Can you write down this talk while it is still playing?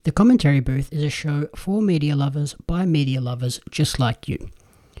The Commentary Booth is a show for media lovers by media lovers just like you.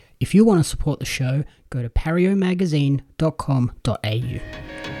 If you want to support the show, go to pariomagazine.com.au.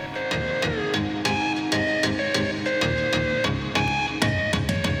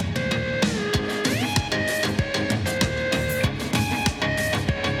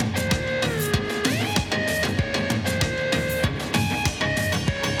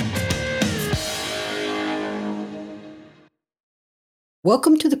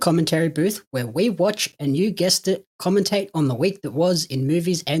 Welcome to the Commentary Booth, where we watch, and you guessed it, commentate on the week that was in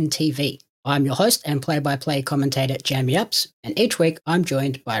movies and TV. I'm your host and play-by-play commentator, Jamie Ups, and each week I'm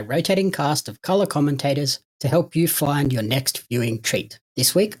joined by a rotating cast of colour commentators to help you find your next viewing treat.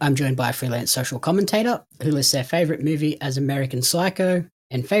 This week I'm joined by a freelance social commentator who lists their favourite movie as American Psycho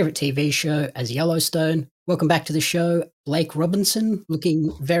and favourite TV show as Yellowstone. Welcome back to the show, Blake Robinson,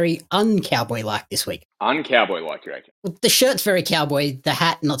 looking very un-cowboy-like this week. Un-cowboy-like, you reckon? Well, the shirt's very cowboy, the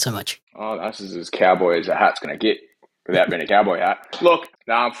hat not so much. Oh, that's as cowboy as a hat's going to get without being a cowboy hat. Look,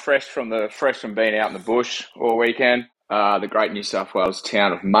 I'm fresh from being out in the bush all weekend. The great New South Wales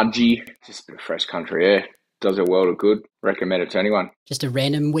town of Mudgee. Just a bit of fresh country air. Does a world of good. Recommend it to anyone. Just a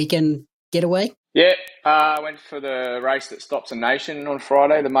random weekend getaway? Yeah, went for the race that stops a nation on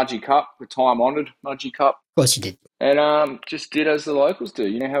Friday, the Mudgee Cup, the time-honoured Mudgee Cup. Of course you did. And just did as the locals do.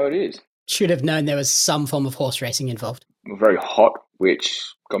 You know how it is. Should have known there was some form of horse racing involved. Very hot, which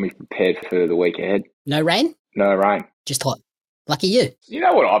got me prepared for the week ahead. No rain? No rain. Just hot. Lucky you. You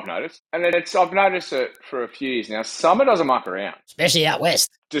know what I've noticed? And I've noticed it for a few years now. Summer doesn't muck around. Especially out west.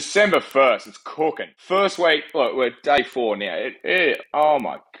 December 1st, it's cooking. First week, look, we're day 4 now. Oh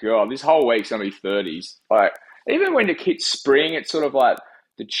my God, this whole week's going to be 30s. Like, even when it hits spring, it's sort of like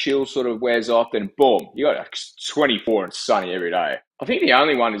the chill sort of wears off, then boom, you got like 24 and sunny every day. I think the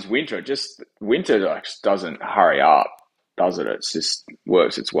only one is winter. Just winter like, doesn't hurry up, does it? It just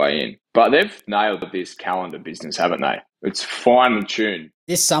works its way in. But they've nailed this calendar business, haven't they? It's finely tuned.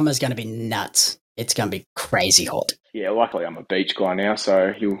 This summer's going to be nuts. It's going to be crazy hot. Yeah, luckily I'm a beach guy now,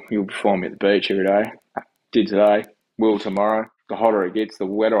 so he'll find me at the beach every day. Did today, will tomorrow. The hotter it gets, the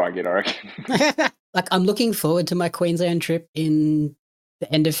wetter I get, I reckon. Like, I'm looking forward to my Queensland trip in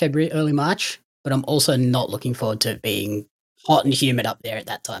the end of February, early March, but I'm also not looking forward to it being hot and humid up there at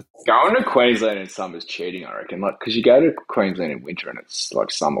that time. Going to Queensland in summer is cheating, I reckon. Like, because you go to Queensland in winter and it's like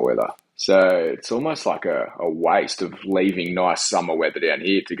summer weather. So it's almost like a waste of leaving nice summer weather down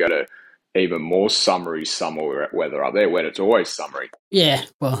here to go to even more summery summer weather up there when it's always summery. Yeah,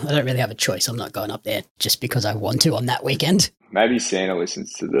 well, I don't really have a choice. I'm not going up there just because I want to on that weekend. Maybe Santa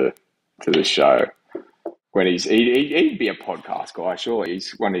listens to the show when he'd be a podcast guy, surely.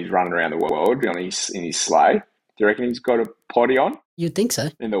 When he's running around the world in his sleigh. Do you reckon he's got a potty on? You'd think so.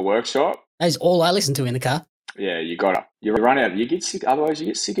 In the workshop? That is all I listen to in the car. Yeah, you run out. You get sick. Otherwise, you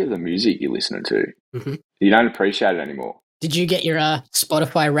get sick of the music you're listening to. Mm-hmm. You don't appreciate it anymore. Did you get your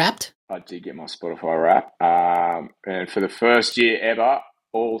Spotify Wrapped? I did get my Spotify Wrap. And for the first year ever,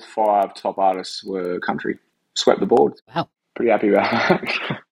 all 5 top artists were country. Swept the board. Wow. Pretty happy about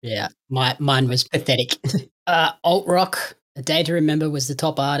that. Yeah, mine was pathetic. Alt Rock, A Day to Remember was the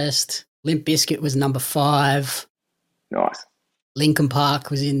top artist. Limp Bizkit was number 5. Nice. Linkin Park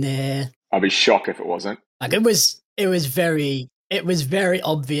was in there. I'd be shocked if it wasn't. Like it was very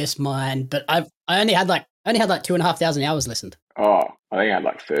obvious mine, but I only had like 2,500 hours listened. Oh, I think I had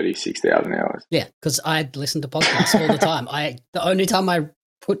like 36,000 hours. Yeah, because I listen to podcasts all the time. The only time I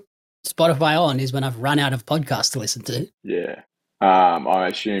put Spotify on is when I've run out of podcasts to listen to. Yeah. I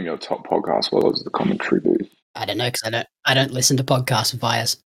assume your top podcast was the Commentary Booth. I don't know because I don't listen to podcasts via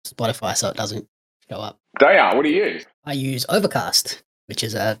Spotify, so it doesn't show up. Dayan, what do you use? I use Overcast, which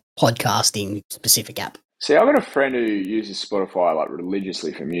is a podcasting specific app. See, I've got a friend who uses Spotify like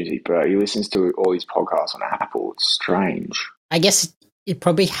religiously for music, but he listens to all these podcasts on Apple. It's strange. I guess it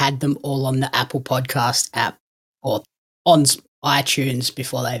probably had them all on the Apple Podcast app or on iTunes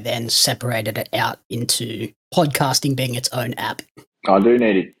before they then separated it out into podcasting being its own app. I do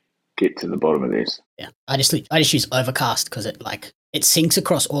need to get to the bottom of this. Yeah, I just use Overcast because it syncs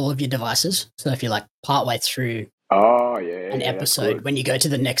across all of your devices. So if you're like partway through an episode, when you go to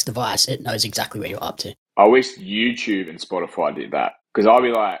the next device, it knows exactly where you're up to. I wish YouTube and Spotify did that because I'll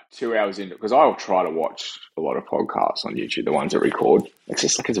be like 2 hours into because I'll try to watch a lot of podcasts on YouTube, the ones that record. It's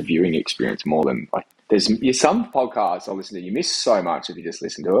just like it's a viewing experience more than like there's some podcasts I listen to. You miss so much if you just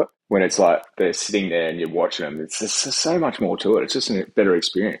listen to it when it's like they're sitting there and you're watching them. It's just so much more to it. It's just a better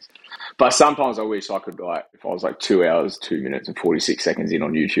experience. But sometimes I wish I could like if I was like 2 hours, 2 minutes and 46 seconds in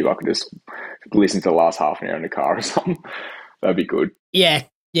on YouTube, I could just listen to the last half an hour in the car or something. That'd be good. Yeah,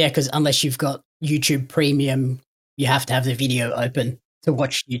 because unless you've got YouTube Premium, you have to have the video open. to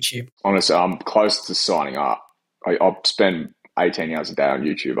watch YouTube. Honestly, I'm close to signing up. I spend 18 hours a day on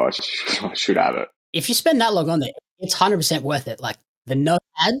YouTube. I should have it. If you spend that long on there, it's 100% worth it. Like the no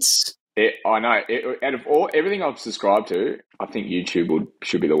ads. I know. Out of everything I've subscribed to, I think YouTube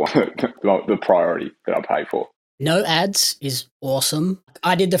should be the one, the priority that I pay for. No ads is awesome.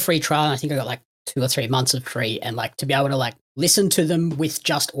 I did the free trial and I think I got like 2 or 3 months of free, and like to be able to like listen to them with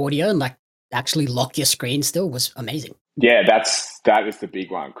just audio and like actually lock your screen still was amazing. Yeah, that is the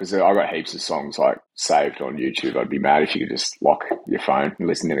big one because I got heaps of songs like saved on YouTube. I'd be mad if you could just lock your phone and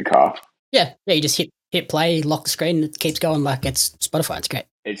listen in the car. Yeah, you just hit play, lock the screen, and it keeps going like it's Spotify. It's great.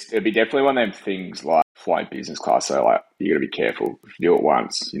 It'd be definitely one of them things like flying business class. So like you got to be careful. If you do it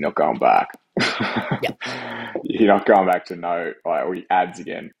once, you're not going back. Yeah. You're not going back to no like ads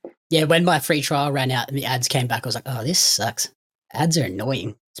again. Yeah, when my free trial ran out and the ads came back, I was like, oh, this sucks. Ads are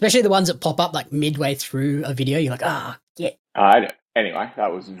annoying, especially the ones that pop up like midway through a video. You're like, yeah. Anyway,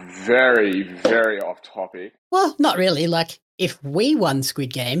 that was very, very off topic. Well, not really. Like, if we won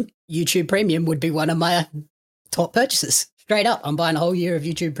Squid Game, YouTube Premium would be one of my top purchases. Straight up, I'm buying a whole year of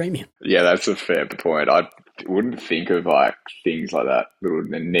YouTube Premium. Yeah, that's a fair point. I wouldn't think of like things like that, little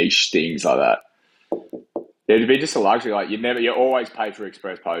niche things like that. It'd be just a luxury. Like you always pay for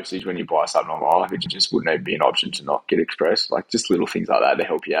express postage when you buy something online. Like it just wouldn't even be an option to not get express. Like just little things like that to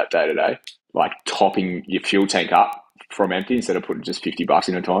help you out day to day. Like topping your fuel tank up from empty instead of putting just $50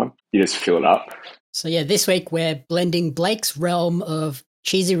 in a time. You just fill it up. So yeah, this week we're blending Blake's realm of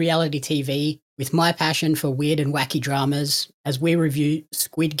cheesy reality TV with my passion for weird and wacky dramas as we review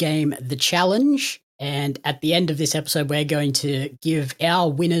Squid Game: The Challenge. And at the end of this episode, we're going to give our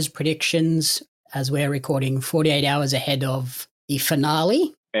winners' predictions as we're recording 48 hours ahead of the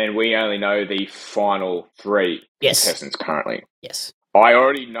finale. And we only know the final 3 contestants currently. Yes. I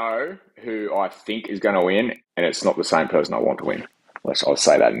already know who I think is going to win, and it's not the same person I want to win. I'll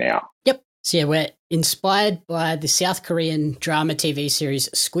say that now. Yep. So yeah, we're inspired by the South Korean drama TV series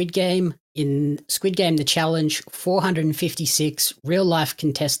Squid Game. In Squid Game: The Challenge, 456 real-life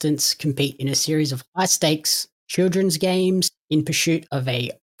contestants compete in a series of high-stakes children's games in pursuit of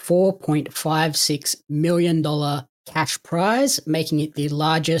a $4.56 million cash prize, making it the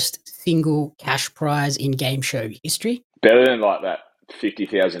largest single cash prize in game show history. Better than like that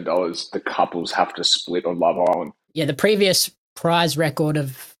 $50,000 the couples have to split on Love Island. Yeah, the previous prize record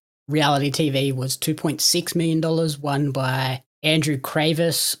of reality TV was $2.6 million, won by Andrew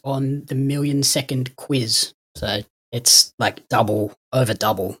Kravis on the 1,000,000-second quiz. So it's like over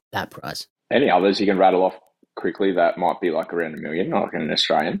double that prize. Any others you can rattle off quickly that might be like around $1 million, like in an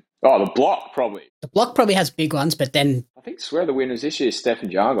Australian? Oh, The Block probably. The Block probably has big ones, but then I think swear the winners this year, Steph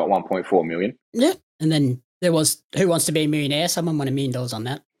and John got 1.4 million. Yeah, and then there was Who Wants to Be a Millionaire? Someone won $1 million on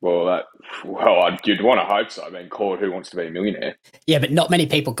that. Well, you'd want to hope so. I mean, called Who Wants to Be a Millionaire? Yeah, but not many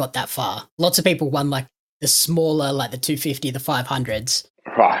people got that far. Lots of people won like the smaller, like the 250, the 500s.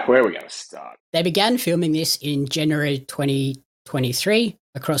 Right, where are we going to start? They began filming this in January 2023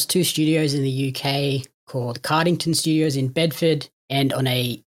 across 2 studios in the UK called Cardington Studios in Bedford and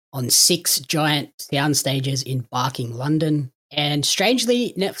on 6 giant sound stages in Barking, London. And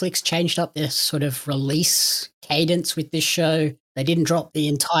strangely, Netflix changed up their sort of release cadence with this show. They didn't drop the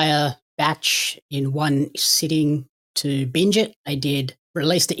entire batch in one sitting to binge it. They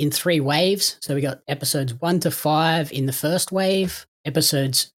released it in 3 waves. So we got episodes 1 to 5 in the first wave,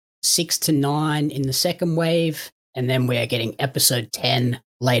 episodes 6 to 9 in the second wave, and then we're getting episode 10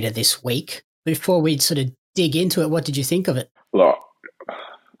 later this week. Before we sort of dig into it, what did you think of it? Look,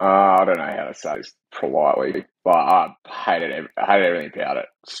 I don't know how to say this politely, but I hated everything about it,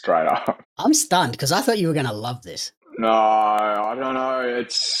 straight up. I'm stunned because I thought you were going to love this. No, I don't know.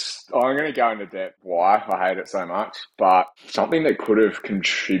 I'm going to go into depth why I hate it so much, but something that could have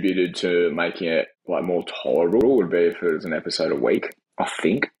contributed to making it like more tolerable would be if it was an episode a week, I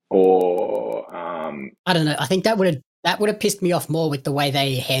think. Or I don't know. I think that would have pissed me off more with the way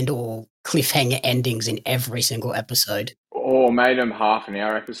they handle cliffhanger endings in every single episode. Or made them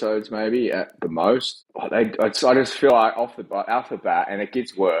half-an-hour episodes, maybe at the most. I just feel like off the bat, and it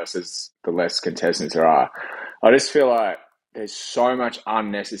gets worse as the less contestants there are. I just feel like there's so much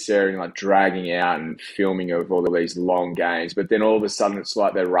unnecessary like dragging out and filming of all of these long games, but then all of a sudden it's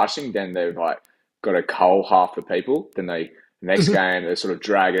like they're rushing. Then they've like got to cull half the people. Then next game they sort of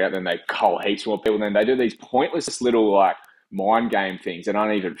drag it out. Then they cull heaps more people. Then they do these pointless little like mind game things that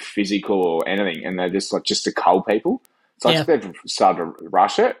aren't even physical or anything, and they're just like just to cull people. So I think they've started to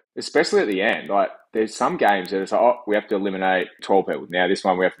rush it, especially at the end. Like, there's some games that it's like, oh, we have to eliminate 12 people. Now, this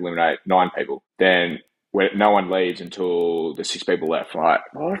one we have to eliminate 9 people. Then no one leaves until the 6 people left. Like,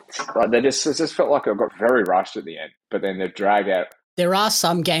 what? Like, it just felt like it got very rushed at the end. But then they've dragged out there are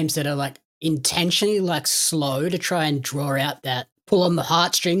some games that are like intentionally like slow to try and draw out that pull on the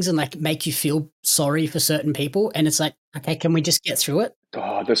heartstrings and like make you feel sorry for certain people. And it's like, okay, can we just get through it?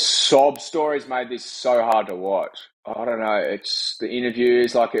 Oh, the sob stories made this so hard to watch. I don't know. It's the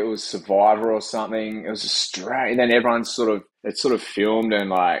interviews like it was Survivor or something. It was just strange. And then it's sort of filmed and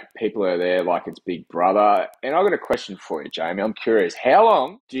like people are there like it's Big Brother. And I've got a question for you, Jamie. I'm curious. How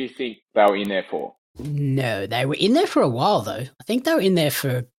long do you think they were in there for? No, they were in there for a while though. I think they were in there for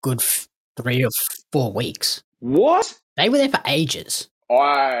a good 3 or 4 weeks. What? They were there for ages.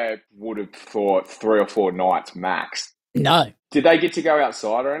 I would have thought 3 or 4 nights max. No, Did they get to go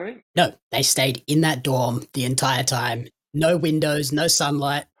outside or anything? no, they stayed in that dorm the entire time. No windows, no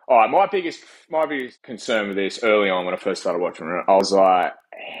sunlight. All right, my biggest concern with this early on when I first started watching it, I was like,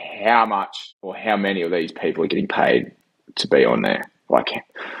 how much or how many of these people are getting paid to be on there? Like,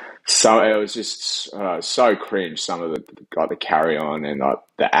 so it was just so cringe. Some of the like the carry on and like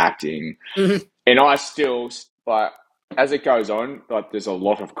the acting, Mhm. and I still like as it goes on, like there's a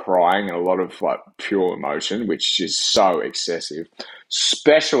lot of crying and a lot of like pure emotion, which is so excessive,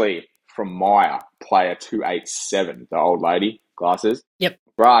 especially from Maya, player 287, the old lady, glasses. Yep.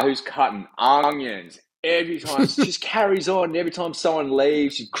 Bruh, who's cutting onions every time. She just carries on. And every time someone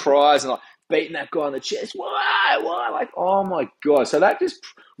leaves, she cries and like beating that guy on the chest. Why? Why? Like, oh my God. So that just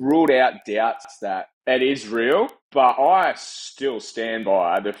ruled out doubts that it is real. But I still stand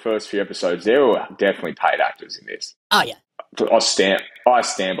by the first few episodes. There were definitely paid actors in this. Oh yeah, I stand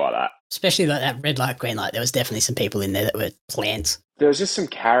by that. especially like that red light, green light. There was definitely some people in there that were plants. There was just some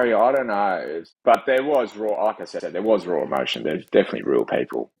carry, I don't know. But there was raw, like I said, there was raw emotion. There's definitely real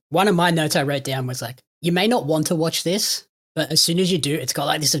people. One of my notes I wrote down was like, you may not want to watch this, but as soon as you do, it's got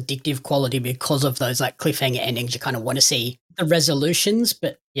like this addictive quality because of those like cliffhanger endings. You kind of want to see the resolutions,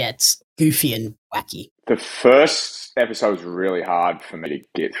 but yeah, it's goofy and wacky. The first episode was really hard for me to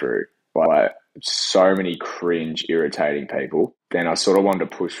get through. Like, so many cringe, irritating people. Then I sort of wanted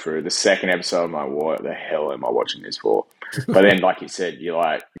to push through. The second episode, I'm like, what the hell am I watching this for? But then, like you said,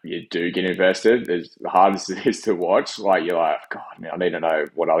 you do get invested. As hard as it is to watch, like you're like, God, man, I need to know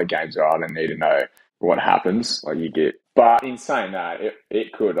what other games are on. I need to know what happens. Like you get, but in saying that,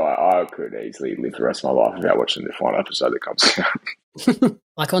 I could easily live the rest of my life without watching the final episode that comes out.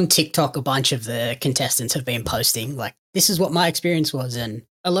 Like on TikTok, a bunch of the contestants have been posting like, this is what my experience was. And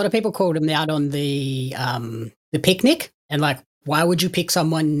a lot of people called them out on the picnic and like, why would you pick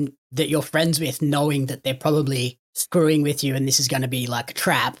someone that you're friends with knowing that they're probably screwing with you and this is going to be like a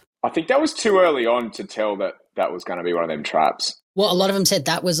trap? I think that was too early on to tell that was going to be one of them traps. Well, a lot of them said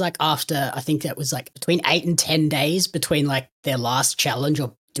that was like after, I think that was like between 8 and 10 days between like their last challenge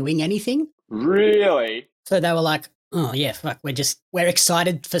or doing anything. Really? So they were like, oh yeah, fuck, we're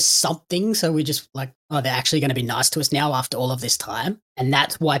excited for something. So we just like, oh, they're actually going to be nice to us now after all of this time. And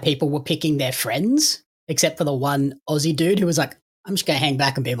that's why people were picking their friends, except for the one Aussie dude who was like, I'm just going to hang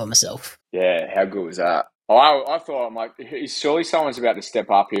back and be by myself. Yeah, how good was that? I thought, I'm like, surely someone's about to step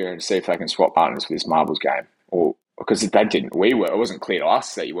up here and see if they can swap partners for this marbles game. Or because if they didn't, it wasn't clear to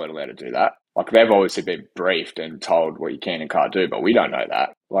us that you weren't allowed to do that. Like, they've obviously been briefed and told what you can and can't do, but we don't know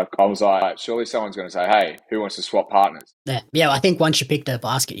that. Like, I was like, surely someone's going to say, hey, who wants to swap partners? Yeah, I think once you picked a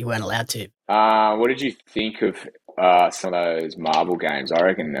basket, you weren't allowed to. What did you think of some of those marble games? I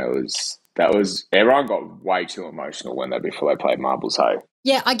reckon everyone got way too emotional before they played marbles, hey?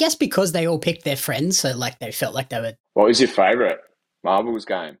 Yeah, I guess because they all picked their friends, so like they felt like they were... What was your favourite marbles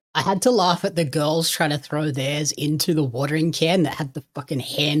game? I had to laugh at the girls trying to throw theirs into the watering can that had the fucking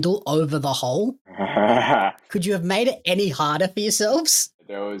handle over the hole. Could you have made it any harder for yourselves?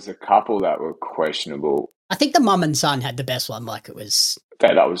 There was a couple that were questionable. I think the mum and son had the best one, like it was...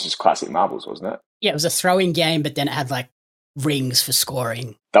 That was just classic marbles, wasn't it? Yeah, it was a throwing game, but then it had like rings for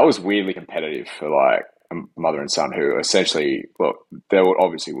scoring. That was weirdly competitive for like a mother and son who essentially, well,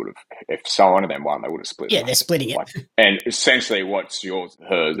 obviously would have, if one of them won, they would have split. Yeah, they're splitting it. And essentially what's yours,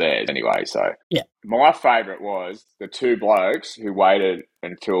 hers, theirs anyway. So yeah. My favourite was the two blokes who waited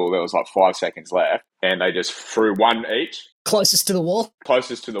until there was like 5 seconds left and they just threw one each. Closest to the wall?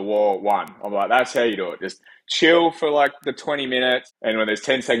 Closest to the wall, one. I'm like, that's how you do it. Just chill for like the 20 minutes and when there's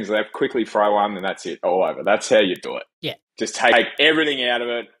 10 seconds left, quickly throw one and that's it, all over. That's how you do it. Yeah. Just take everything out of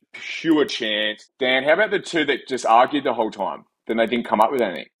it, pure chance. Dan, how about the two that just argued the whole time? Then they didn't come up with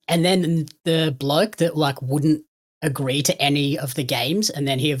anything. And then the bloke that like wouldn't agree to any of the games and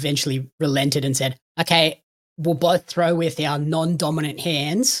then he eventually relented and said, okay, we'll both throw with our non-dominant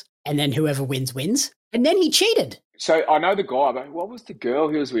hands and then whoever wins, wins. And then he cheated. So I know the guy, but what was the girl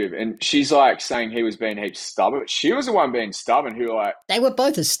he was with? And she's like saying he was being heaps stubborn. She was the one being stubborn who like... They were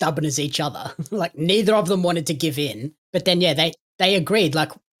both as stubborn as each other. Like neither of them wanted to give in. But then, yeah, they agreed,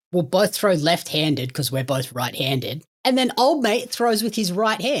 like, we'll both throw left-handed because we're both right-handed. And then old mate throws with his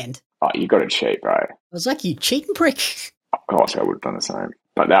right hand. Oh, you got it cheap, bro. I was like, you cheating prick. Gosh, I would have done the same.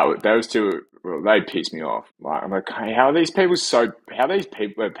 But those two, well, they pissed me off. Like, I'm like, hey, how are these people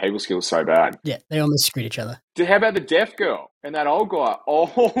people skills so bad? Yeah, they almost screwed each other. How about the deaf girl and that old guy?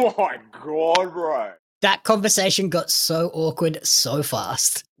 Oh my god, bro. That conversation got so awkward so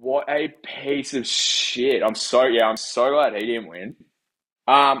fast. What a piece of shit. I'm so glad he didn't win.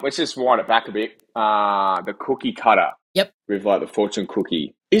 Let's just wind it back a bit. The cookie cutter. Yep. With like the fortune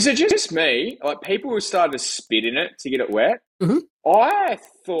cookie. Is it just me? Like people were starting to spit in it to get it wet. Mm-hmm. I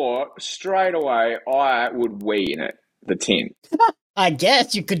thought straight away I would wee in it, the tin. I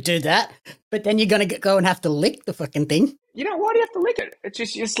guess you could do that, but then you're going to go and have to lick the fucking thing. You know, why do you have to lick it? It's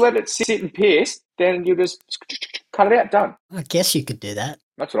just let it sit and piss, then you just cut it out, done. I guess you could do that.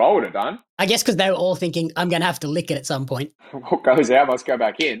 That's what I would have done. I guess because they were all thinking, I'm going to have to lick it at some point. What goes out must go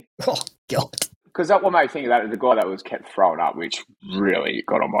back in. Oh, God. Because that what made me think of that, the guy that was kept throwing up, which really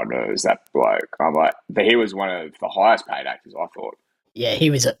got on my nerves, that bloke. I'm like, but he was one of the highest paid actors, I thought. Yeah, he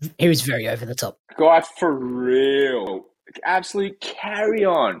was very over the top. Guy, for real. Absolute carry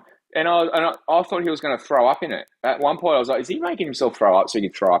on. And I thought he was going to throw up in it. At one point, I was like, is he making himself throw up so he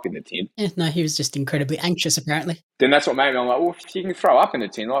can throw up in the tin? Yeah, no, he was just incredibly anxious, apparently. Then that's what made me, I'm like, well, if you can throw up in the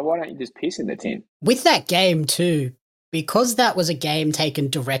tin, like, why don't you just piss in the tin? With that game, too, because that was a game taken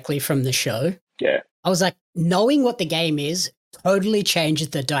directly from the show, yeah, I was like, knowing what the game is totally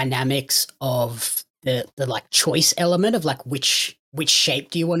changes the dynamics of the like choice element of like which shape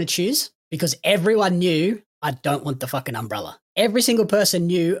do you want to choose? Because everyone knew I don't want the fucking umbrella. Every single person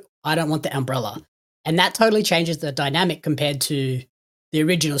knew I don't want the umbrella. And that totally changes the dynamic compared to the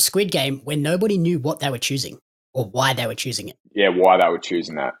original Squid Game where nobody knew what they were choosing or why they were choosing it. Yeah, why they were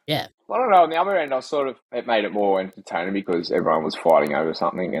choosing that. Yeah. I don't know. On the other end, it made it more entertaining because everyone was fighting over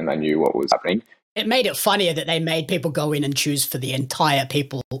something and they knew what was happening. It made it funnier that they made people go in and choose for the entire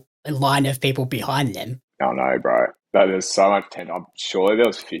line of people behind them. Oh no, bro. There's so much tension. I'm sure there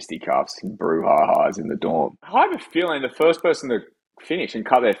was fisticuffs and brouhahas in the dorm. I have a feeling the first person to finish and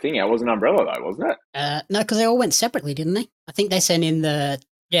cut their thing out was an umbrella, though, wasn't it? No, because they all went separately, didn't they? I think they sent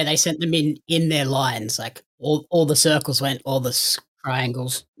they sent them in their lines. Like all the circles went, all the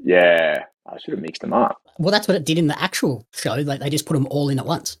triangles. Yeah, I should have mixed them up. Well, that's what it did in the actual show. Like they just put them all in at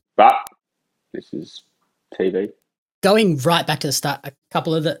once. But this is TV. Going right back to the start, a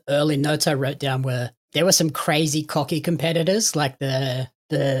couple of the early notes I wrote down were there were some crazy cocky competitors, like the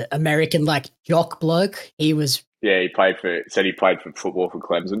American like jock bloke. He was. Yeah, he played for football for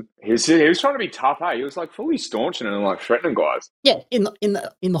Clemson. He was trying to be tough, hey? He was like fully staunching and like threatening guys. Yeah, in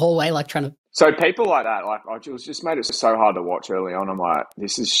the hallway, like trying to. So people like that, like it was just made it so hard to watch early on. I'm like,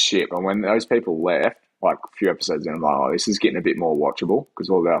 this is shit. But when those people left, like a few episodes in, I'm like, oh, this is getting a bit more watchable because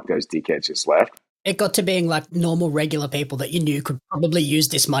all those dickheads just left. It got to being like normal, regular people that you knew could probably use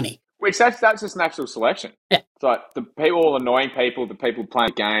this money. Which that's just natural selection. Yeah. It's like the people, all annoying people, the people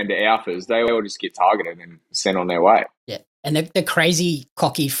playing the game, the alphas, they all just get targeted and sent on their way. Yeah. And the crazy,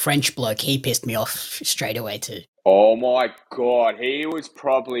 cocky French bloke, he pissed me off straight away too. Oh my God. He was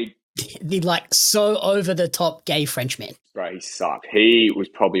probably... the like so over-the-top gay Frenchman. Bro, he sucked. He was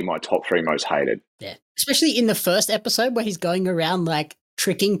probably my top 3 most hated. Yeah. Especially in the first episode where he's going around like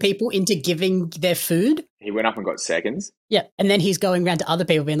tricking people into giving their food. He went up and got seconds. Yeah, and then he's going around to other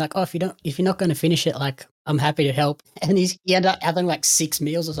people being like, "Oh, if you're not going to finish it, like I'm happy to help." And he ended up having like 6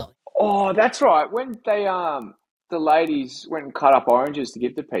 meals or something. Oh, that's right. When they the ladies went and cut up oranges to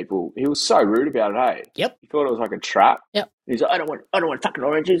give to people, he was so rude about it. Hey, yep. He thought it was like a trap. Yep. He's like, I don't want fucking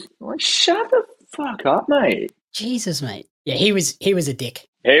oranges. I'm like, shut the fuck up, mate. Jesus, mate. Yeah, he was a dick.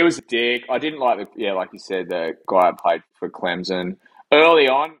 He was a dick. I didn't like like you said, the guy that played for Clemson early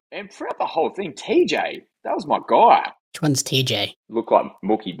on and throughout the whole thing. TJ, that was my guy. Which one's TJ? Looked like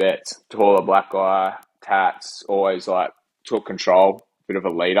Mookie Betts, taller black guy, tats, always like took control, bit of a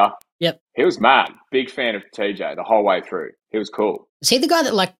leader. Yep. He was mad. Big fan of TJ the whole way through. He was cool. Is he the guy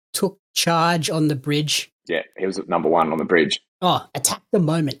that like took charge on the bridge? Yeah, he was number 1 on the bridge. Oh, attack the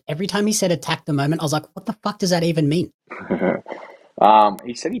moment. Every time he said attack the moment, I was like, what the fuck does that even mean?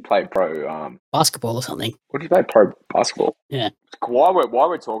 He said he played pro basketball or something. What did he play? Pro basketball. Yeah. While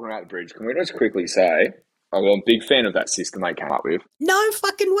we're talking about the bridge, can we just quickly say I'm a big fan of that system they came up with. No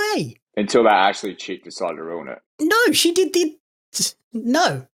fucking way. Until that Ashley chick decided to ruin it. No, she did.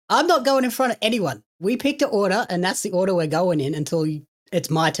 No, I'm not going in front of anyone. We picked an order, and that's the order we're going in until it's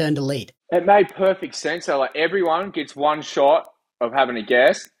my turn to lead. It made perfect sense. So like everyone gets one shot of having a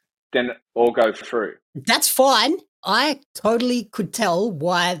guess, then all go through. That's fine. I totally could tell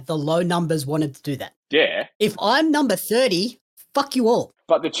why the low numbers wanted to do that. Yeah. If I'm number 30, fuck you all.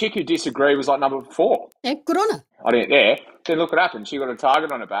 But the chick who disagreed was like number 4. Yeah, good on her. I didn't. Yeah. Then look what happened. She got a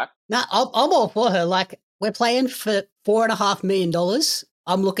target on her back. Nah, I'm all for her. Like, we're playing for $4.5 million.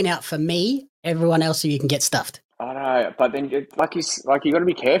 I'm looking out for me, everyone else, so you can get stuffed. I know, but then you got to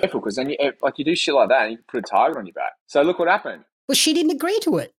be careful because then you do shit like that and you put a target on your back. So look what happened. Well, she didn't agree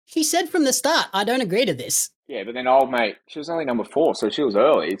to it. She said from the start, I don't agree to this. Yeah, but then old mate, she was only number 4, so she was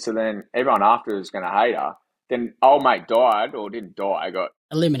early. So then everyone after was going to hate her. Then old mate died, or didn't die, got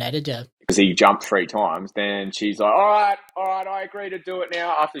eliminated, yeah. Because he jumped 3 times. Then she's like, all right, I agree to do it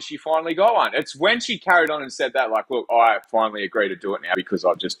now after she finally got one. It's when she carried on and said that, like, look, I finally agree to do it now because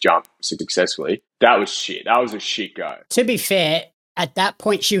I've just jumped successfully. That was shit. That was a shit go. To be fair, at that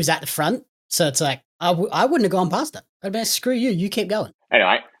point, she was at the front. So it's like, I wouldn't have gone past her. I'd be like, screw you, you keep going.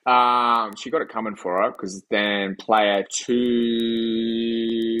 Anyway, she got it coming for her because then player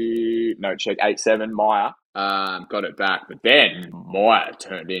 87, Maya, got it back. But then Maya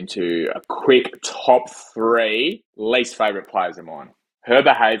turned into a quick top 3 least favourite players of mine. Her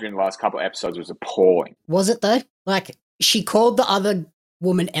behaviour in the last couple of episodes was appalling. Was it though? Like, she called the other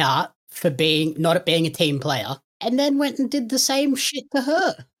woman out for not being a team player and then went and did the same shit to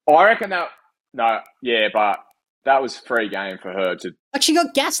her. I reckon but that was free game for her to... Like, she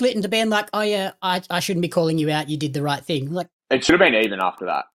got gaslit into being like, oh yeah, I shouldn't be calling you out, you did the right thing. Like, it should have been even after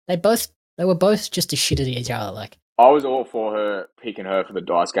that. They were both just as shit at each other, like. I was all for her picking her for the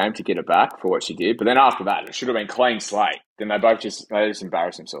dice game to get her back for what she did, but then after that, it should have been clean slate. Then they just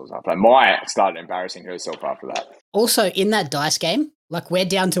embarrassed themselves after that. Maya started embarrassing herself after that. Also, in that dice game, like, we're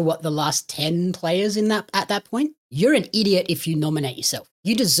down to the last 10 players at that point. You're an idiot if you nominate yourself.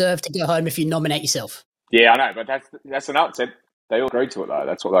 You deserve to go home if you nominate yourself. Yeah, I know, but that's an upset. They all agreed to it though.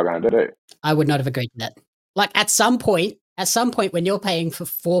 That's what they're going to do. I would not have agreed to that. Like, at some point when you're paying for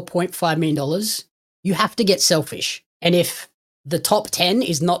 $4.5 million, you have to get selfish. And if the top 10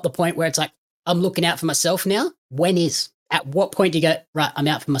 is not the point where it's like, I'm looking out for myself now, when is? At what point do you go, right, I'm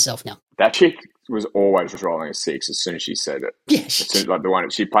out for myself now? That chick was always rolling a 6 as soon as she said it. Yeah. Like the one,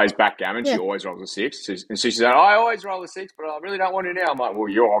 she plays backgammon, she always rolls a 6. And she said, I always roll a 6, but I really don't want to now. I'm like, well,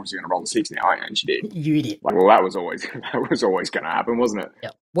 you're obviously going to roll a 6 now, aren't you? And she did. You idiot. Like, well, that was always going to happen, wasn't it?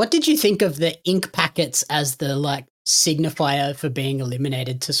 Yeah. What did you think of the ink packets as the, like, signifier for being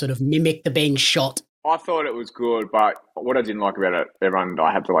eliminated to sort of mimic the being shot? I thought it was good, but what I didn't like about it, everyone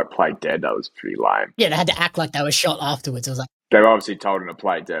I had to like play dead. That was pretty lame. Yeah, they had to act like they were shot afterwards. I was like, they obviously told him to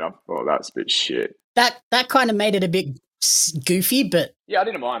play dead. I thought that's a bit shit. That kind of made it a bit goofy, but yeah, I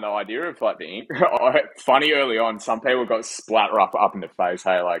didn't mind the idea of like the ink. Funny early on, some people got splatter up in the face.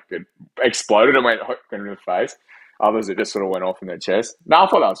 Hey, like it exploded and went in the face. Others it just sort of went off in their chest. No, I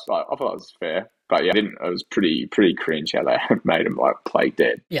thought that was fair, but yeah, it was pretty cringe how they made him like play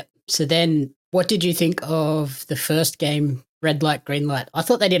dead. Yeah. So then, what did you think of the first game, Red Light, Green Light? I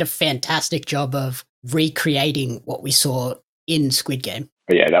thought they did a fantastic job of recreating what we saw in Squid Game.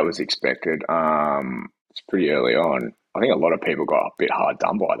 But yeah, that was expected. It's pretty early on. I think a lot of people got a bit hard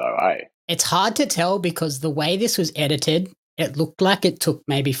done by though, eh? It's hard to tell because the way this was edited, it looked like it took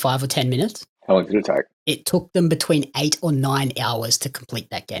maybe 5 or 10 minutes. How long did it take? It took them between 8 or 9 hours to complete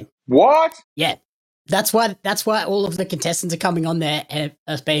that game. What? Yeah. That's why all of the contestants are coming on there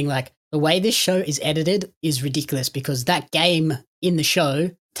as being like, the way this show is edited is ridiculous because that game in the show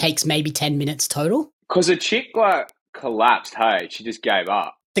takes maybe 10 minutes total. Because the chick like collapsed, hey, she just gave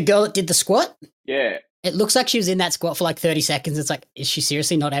up. The girl that did the squat? Yeah. It looks like she was in that squat for like 30 seconds. It's like, is she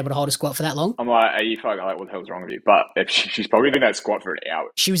seriously not able to hold a squat for that long? I'm like, are you fucking like, what the hell's wrong with you? But if she's probably doing that squat for an hour.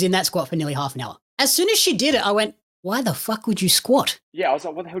 She was in that squat for nearly half an hour. As soon as she did it, I went, why the fuck would you squat? Yeah, I was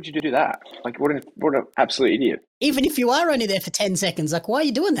like, what the hell did you do that? Like, what an absolute idiot. Even if you are only there for 10 seconds, like, why are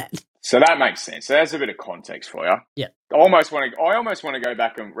you doing that? So that makes sense. So that's a bit of context for you. Yeah. I almost want to go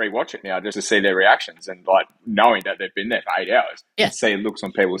back and rewatch it now just to see their reactions and like knowing that they've been there for 8 hours. Yeah. And see looks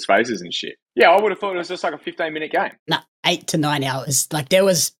on people's faces and shit. Yeah, I would have thought it was just like a 15-minute game. Nah, 8 to 9 hours. Like there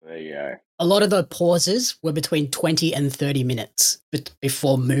you go. A lot of the pauses were between 20 and 30 minutes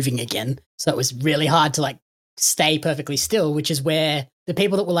before moving again. So it was really hard to like stay perfectly still, which is where the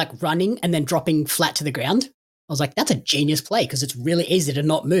people that were like running and then dropping flat to the ground, I was like, that's a genius play because it's really easy to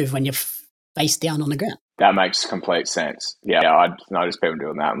not move when you're face down on the ground. That makes complete sense. Yeah, I'd noticed people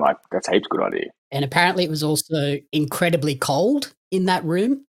doing that. I'm like, that's a heaps good idea. And apparently it was also incredibly cold in that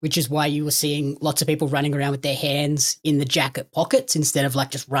room, which is why you were seeing lots of people running around with their hands in the jacket pockets instead of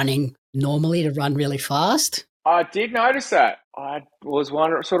like just running normally to run really fast. I did notice that. I was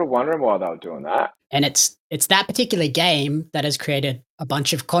wondering why they were doing that. And it's that particular game that has created a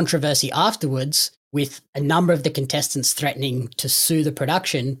bunch of controversy afterwards, with a number of the contestants threatening to sue the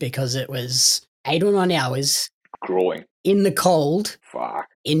production because it was 8 or 9 hours grueling. in the cold, Fuck.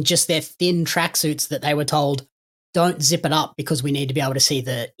 in just their thin tracksuits that they were told, don't zip it up because we need to be able to see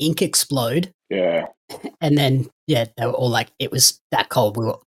the ink explode. Yeah. And then, yeah, they were all like, it was that cold. We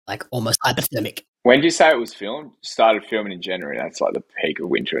were like almost hypothermic. When did you say it was filmed? Started filming in January. That's like the peak of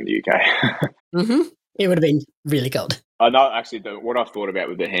winter in the UK. Mm-hmm. It would have been really cold. I know, actually, what I thought about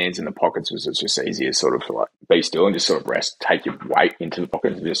with the hands in the pockets was it's just easier sort of to like be still and just sort of rest, take your weight into the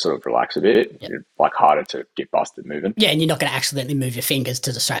pockets and just sort of relax a bit. Yep. It's like harder to get busted moving. Yeah, and you're not going to accidentally move your fingers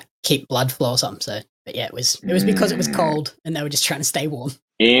to distract, keep blood flow or something. So, but yeah, it was because it was cold and they were just trying to stay warm.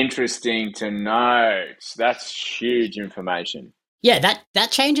 Interesting to note. That's huge information. Yeah,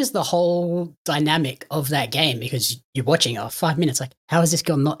 that changes the whole dynamic of that game because you're watching 5 minutes. Like, how is this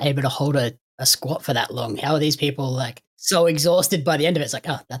girl not able to hold a squat for that long? How are these people like so exhausted by the end of it? It's like,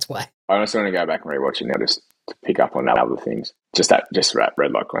 oh, that's why. I just want to go back and rewatch it now just to pick up on other things. Just that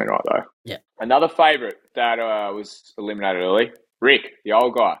red light green right though. Yeah. Another favourite that was eliminated early, Rick, the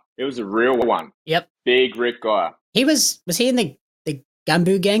old guy. It was a real one. Yep. Big Rick guy. Was he in the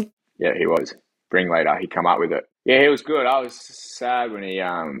Gumbo gang? Yeah, he was. Bring later, he come up with it. Yeah, he was good. I was sad when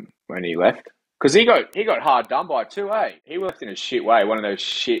he left. Because he got hard done by too, eh? He left in a shit way. One of those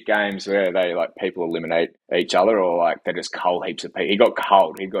shit games where they like people eliminate each other or like they just cull heaps of people. He got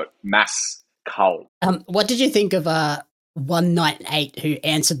culled. He got mass culled. What did you think of 198 who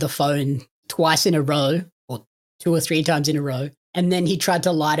answered the phone twice in a row or 2 or 3 times in a row? And then he tried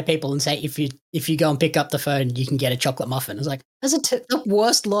to lie to people and say, if you go and pick up the phone, you can get a chocolate muffin. I was like, that's the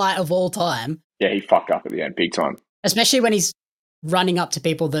worst lie of all time. Yeah, he fucked up at the end, big time. Especially when he's running up to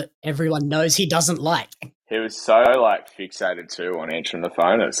people that everyone knows he doesn't like. He was so like fixated too on answering the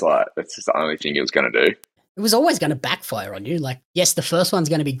phone. It's like that's just the only thing he was going to do. It was always going to backfire on you. Like, yes, the first one's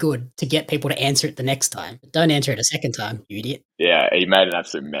going to be good to get people to answer it the next time. But don't answer it a second time, you idiot. Yeah, he made an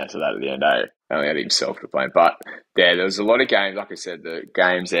absolute mess of that at the end, eh? Only had himself to blame. But yeah, there was a lot of games, like I said, the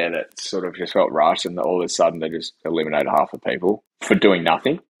games there that sort of just felt rushed and all of a sudden they just eliminated half the people for doing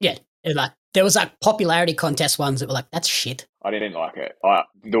nothing. Yeah, there was like popularity contest ones that were like, that's shit. I didn't like it.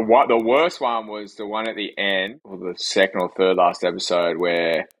 The worst one was the one at the end, or the second or third last episode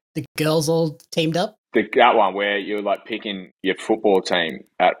where the girls all teamed up. That one where you're like picking your football team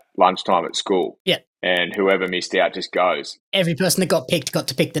at lunchtime at school. Yeah. And whoever missed out just goes. Every person that got picked got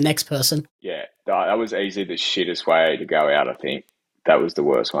to pick the next person. Yeah. That was easily the shittest way to go out, I think. That was the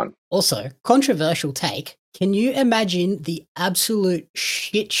worst one. Also, controversial take. Can you imagine the absolute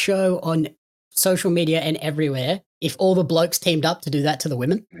shit show on social media and everywhere if all the blokes teamed up to do that to the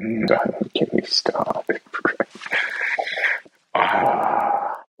women? Don't get me started.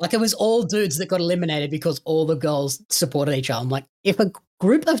 Like, it was all dudes that got eliminated because all the girls supported each other. I'm like, if a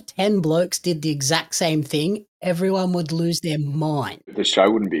group of 10 blokes did the exact same thing, everyone would lose their mind. The show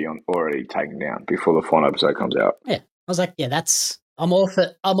wouldn't be already taken down before the final episode comes out. Yeah. I was like, yeah, I'm all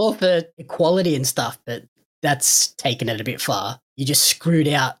for equality and stuff, but that's taken it a bit far. You just screwed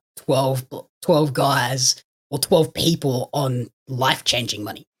out 12 guys or 12 people on life-changing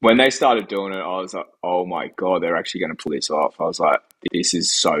money. When they started doing it, I was like, oh my God, they're actually going to pull this off. I was like, this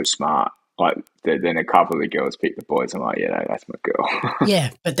is so smart. Like, then a couple of the girls picked the boys. I'm like, yeah, no, that's my girl. Yeah,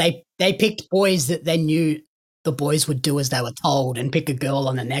 but they picked boys that they knew the boys would do as they were told and pick a girl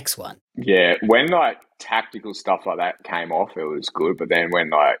on the next one. Yeah, when like tactical stuff like that came off, it was good. But then when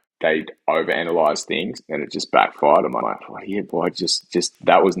like they overanalyze things, then it just backfired. I'm like, oh, yeah, boy, just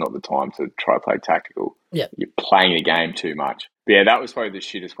that was not the time to try to play tactical. Yeah, you're playing the game too much. But yeah, that was probably the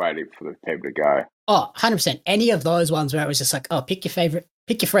shittest way for the people to go. Oh, 100%. Any of those ones where it was just like, oh, pick your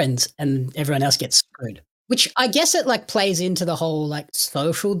friends, and everyone else gets screwed. Which I guess it like plays into the whole like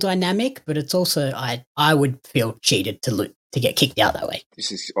social dynamic, but it's also I would feel cheated to get kicked out that way.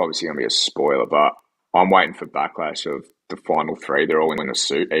 This is obviously going to be a spoiler, but I'm waiting for backlash of the final 3. They're all in a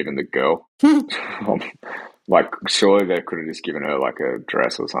suit, even the girl. Like, surely they could have just given her like a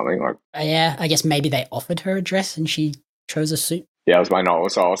dress or something. Like, yeah, I guess maybe they offered her a dress and she chose a suit. Yeah, I was wondering. I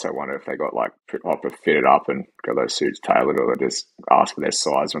also wonder if they got like fitted up and got those suits tailored, or they just asked for their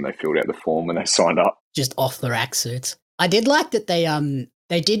size when they filled out the form when they signed up. Just off the rack suits. I did like that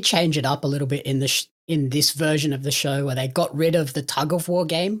they did change it up a little bit in this version of the show where they got rid of the tug of war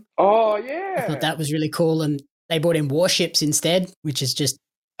game. Oh yeah, I thought that was really cool, and they brought in warships instead, which is just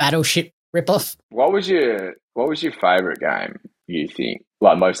battleship ripoff. What was your favorite game? You think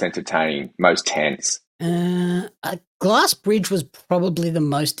like most entertaining, most tense? Glass Bridge was probably the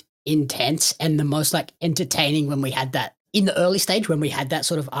most intense and the most like entertaining when we had that in the early stage when we had that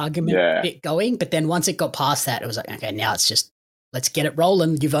sort of argument bit going. But then once it got past that, it was like, okay, now it's just let's get it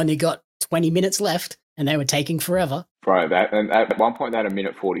rolling. You've only got 20 minutes left, and they were taking forever. Bro, that and at one point they had a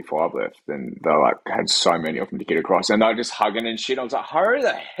minute 45 left, and they like had so many of them to get across, and they were just hugging and shit. I was like, hurry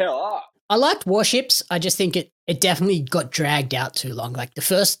the hell up! I liked Warships. I just think it definitely got dragged out too long. Like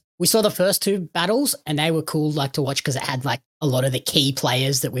we saw the first two battles, and they were cool like to watch because it had like a lot of the key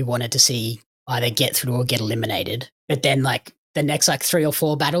players that we wanted to see either get through or get eliminated. But then like the next like 3 or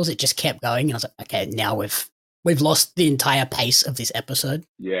 4 battles, it just kept going, and I was like, okay, now we've lost the entire pace of this episode.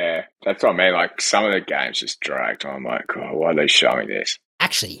 Yeah, that's what I mean. Like some of the games just dragged on. I'm like, oh, why are they showing this?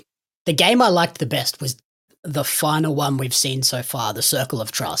 Actually, the game I liked the best was the final one we've seen so far, the Circle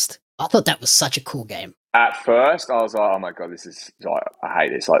of Trust. I thought that was such a cool game. At first, I was like, oh my god, this is like, I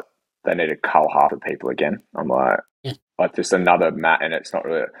hate this. Like they need to cull half of people again. I'm like, Yeah. like just another mat, and it's not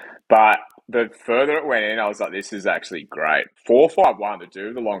really. But the further it went in, I was like, this is actually great. 451, the dude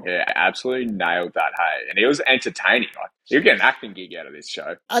with the long hair, absolutely nailed that. Hey, and it was entertaining. Like you get an acting gig out of this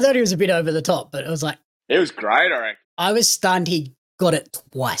show. I thought he was a bit over the top, but it was like, it was great. I reckon. I was stunned he got it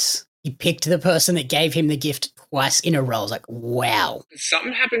twice. He picked the person that gave him the gift twice in a row. I was like, wow.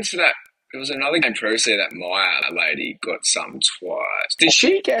 Something happened to that. There was another game previously that Maya lady got some twice. Did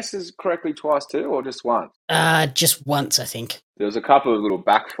she guess as correctly twice too, or just once? Just once, I think. There was a couple of little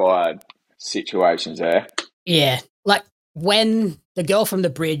backfired situations there. Yeah. Like when the girl from the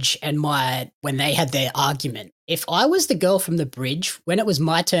bridge and when they had their argument, if I was the girl from the bridge, when it was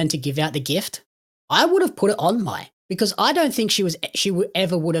my turn to give out the gift, I would have put it on because I don't think she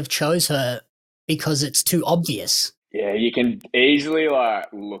ever would have chose her because it's too obvious. Yeah, you can easily like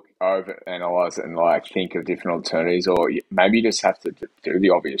look over, analyze it, and like think of different alternatives, or maybe you just have to do the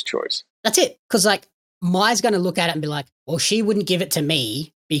obvious choice. That's it. Because like Mai's going to look at it and be like, well, she wouldn't give it to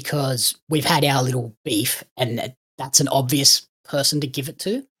me because we've had our little beef, and that's an obvious person to give it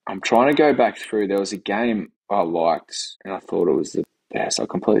to. I'm trying to go back through. There was a game I liked, and I thought it was the best. I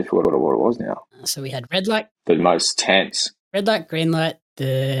completely forgot what it was now. So we had red light, the most tense, red light, green light,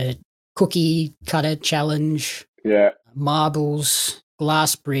 the cookie cutter challenge. Yeah. Marbles,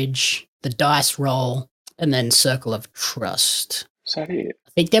 glass bridge, the dice roll, and then Circle of Trust. Is that it?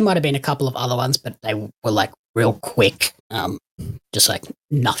 I think there might have been a couple of other ones, but they were like real quick, just like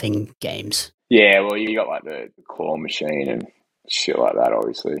nothing games. Yeah, well, you got like the claw machine and shit like that,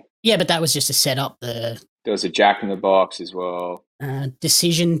 obviously. Yeah, but that was just to set up the... There was a Jack in the Box as well.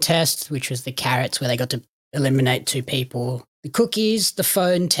 Decision test, which was the carrots where they got to eliminate 2 people. The cookies, the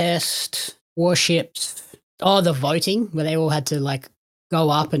phone test, warships... Oh, the voting, where they all had to, like, go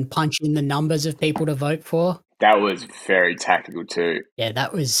up and punch in the numbers of people to vote for. That was very tactical too. Yeah,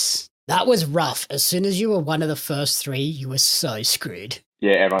 that was rough. As soon as you were one of the first 3, you were so screwed.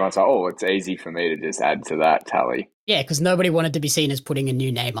 Yeah, everyone was like, oh, it's easy for me to just add to that tally. Yeah, because nobody wanted to be seen as putting a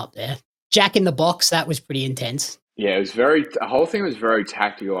new name up there. Jack in the Box, that was pretty intense. Yeah, it was the whole thing was very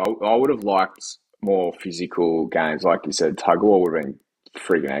tactical. I would have liked more physical games. Like you said, tug of war would have been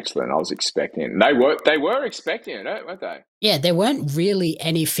friggin' excellent. I was expecting it. And they were expecting it, weren't they? Yeah, there weren't really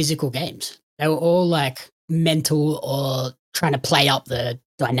any physical games. They were all like mental or trying to play up the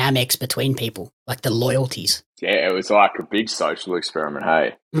dynamics between people, like the loyalties. Yeah, it was like a big social experiment,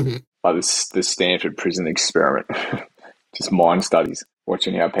 hey? Mm-hmm. Like the Stanford prison experiment. Just mind studies,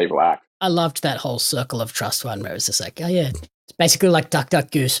 watching how people act. I loved that whole Circle of Trust one where it was just like, oh yeah, it's basically like Duck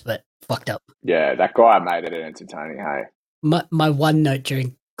Duck Goose, but fucked up. Yeah, that guy made it entertaining, hey? My one note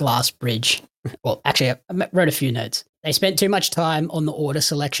during Glass Bridge, well, actually, I wrote a few notes. They spent too much time on the order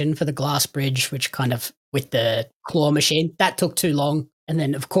selection for the Glass Bridge, which kind of, with the claw machine, that took too long. And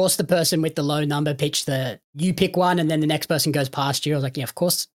then, of course, the person with the low number pitched you pick one, and then the next person goes past you. I was like, yeah, of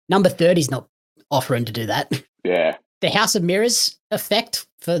course, number 30's not offering to do that. Yeah. The House of Mirrors effect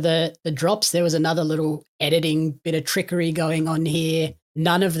for the drops, there was another little editing bit of trickery going on here.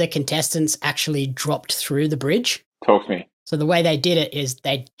 None of the contestants actually dropped through the bridge. Talk to me. So the way they did it is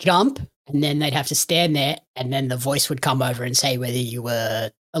they'd jump and then they'd have to stand there and then the voice would come over and say whether you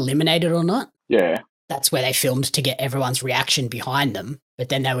were eliminated or not. Yeah. That's where they filmed to get everyone's reaction behind them. But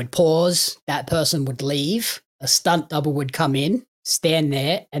then they would pause, that person would leave, a stunt double would come in, stand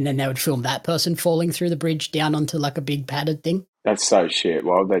there, and then they would film that person falling through the bridge down onto like a big padded thing. That's so shit.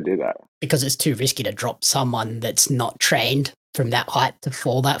 Why would they do that? Because it's too risky to drop someone that's not trained from that height to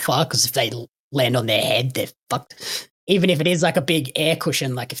fall that far, because if they land on their head, they're fucked. Even if it is like a big air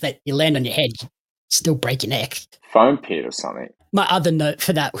cushion, like if you land on your head, you still break your neck. Foam pit or something. My other note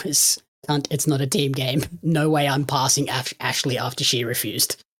for that was, it's not a team game. No way I'm passing Ashley after she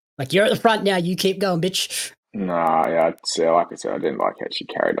refused. Like, you're at the front now, you keep going, bitch. No, yeah, like I said, I didn't like how she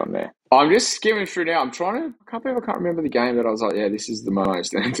carried on there. I'm just skimming through now. I can't remember the game that I was like, yeah, this is the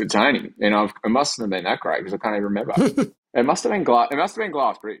most entertaining. And it mustn't have been that great because I can't even remember. It must have been glass. It must have been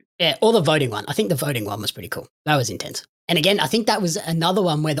glass bridge. Yeah, or the voting one. I think the voting one was pretty cool. That was intense. And again, I think that was another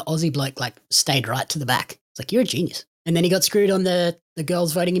one where the Aussie bloke like stayed right to the back. It's like, you're a genius. And then he got screwed on the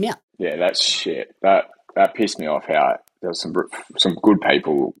girls voting him out. Yeah, that's shit. That pissed me off. How there was some good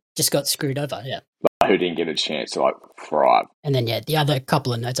people Just got screwed over, yeah. who didn't get a chance to like thrive. And then, yeah, the other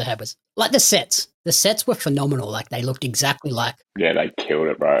couple of notes I had was like the sets. The sets were phenomenal. Like they looked exactly like Yeah, they killed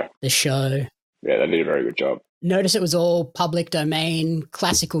it, bro. the show. Yeah, they did a very good job. Notice it was all public domain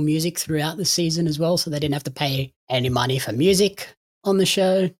classical music throughout the season as well, so they didn't have to pay any money for music on the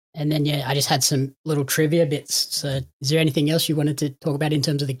show. And then, yeah, I just had some little trivia bits. So is there anything else you wanted to talk about in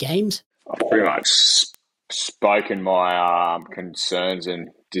terms of the games? I've pretty much spoken my concerns and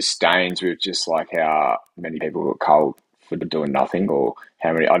disdains with just like how many people got cold for doing nothing, or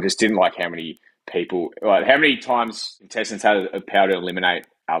how many. I just didn't like how many people, like how many times contestants had a power to eliminate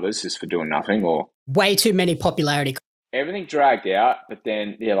others just for doing nothing, or Way too many popularity. everything dragged out. But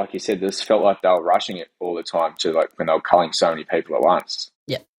then, yeah, like you said, this felt like they were rushing it all the time to like when they were culling so many people at once.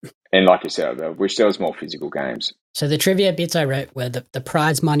 Yeah. And like you said, I wish there was more physical games. So the trivia bits I wrote were the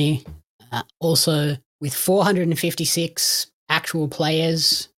prize money. Also, with 456 actual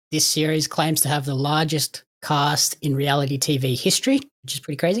players, this series claims to have the largest cast in reality TV history, which is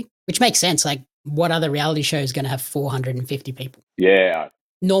pretty crazy. Which makes sense. Like, what other reality show is going to have 450 people? Yeah.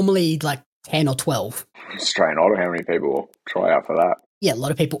 Normally, like 10 or 12. Australian Idol, how many people will try out for that? Yeah, a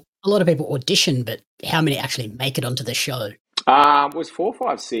lot of people audition, but how many actually make it onto the show? Was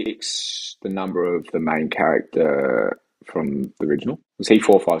 456 the number of the main character from the original? Was he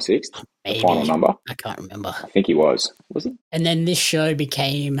 456? Maybe. The final number? I can't remember. I think he was. Was he? And then this show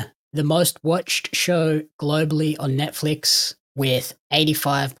became the most watched show globally on Netflix with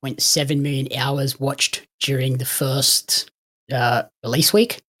 85.7 million hours watched during the first release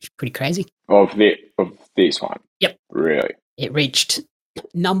week. Which is pretty crazy. Of this one? Yep. Really? It reached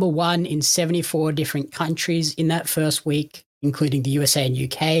number one in 74 different countries in that first week, including the USA and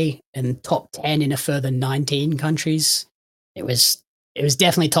UK, and top 10 in a further 19 countries. It was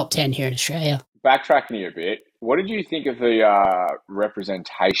definitely top 10 here in Australia. Backtracking you a bit, what did you think of the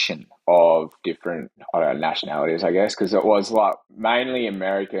representation of different nationalities, I guess? Because it was like mainly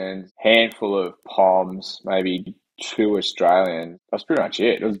Americans, handful of Poms, maybe 2 Australians. That's pretty much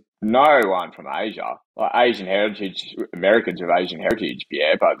it. There was no one from Asia. Like Asian heritage, Americans with Asian heritage,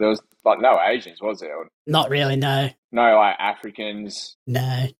 yeah, but there was like no Asians, was there? Not really, no. No, like Africans.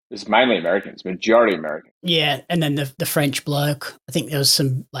 No. It's mainly Americans, majority American. Yeah, and then the French bloke. I think there was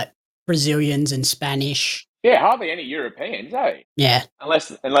some like Brazilians and Spanish. Yeah, hardly any Europeans, eh? Yeah. Unless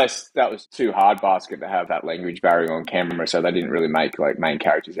that was too hard basket to have that language barrier on camera, so they didn't really make like main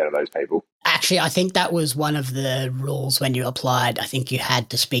characters out of those people. Actually, I think that was one of the rules when you applied. I think you had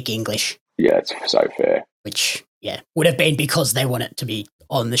to speak English. Yeah, it's so fair. Which, yeah, would have been because they want it to be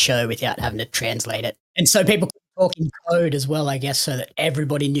on the show without having to translate it. And so people could talk in code as well, I guess, so that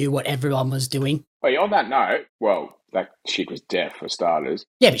everybody knew what everyone was doing. Well, on that note, well, that chick was deaf for starters.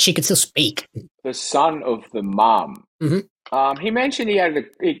 Yeah, but she could still speak. The son of the mum. Mm-hmm. He mentioned he had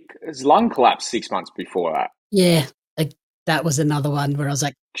his lung collapsed 6 months before that. Yeah, that was another one where I was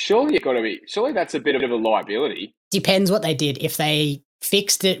like, surely that's a bit of a liability. Depends what they did. If they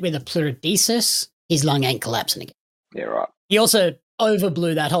fixed it with a pleurodesis, his lung ain't collapsing again. Yeah, right. He also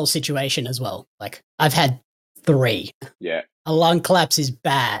overblew that whole situation as well. Like, I've had 3. Yeah. A lung collapse is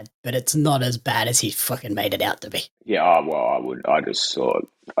bad, but it's not as bad as he fucking made it out to be. Yeah, I just thought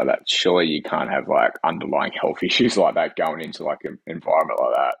that surely you can't have like underlying health issues like that going into like an environment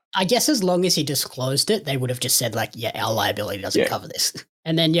like that. I guess as long as he disclosed it, they would have just said like, yeah, our liability doesn't cover this.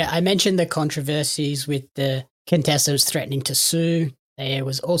 And then, yeah, I mentioned the controversies with the contestants threatening to sue. There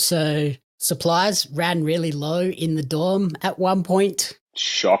was also supplies ran really low in the dorm at one point.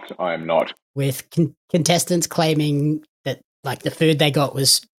 Shocked I am not. With contestants claiming that like the food they got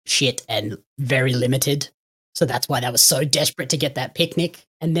was shit and very limited. So that's why they were so desperate to get that picnic.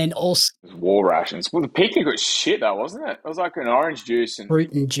 And then also... It was war rations. Well, the picnic was shit though, wasn't it? It was like an orange juice and...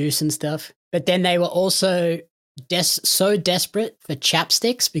 fruit and juice and stuff. But then they were also so desperate for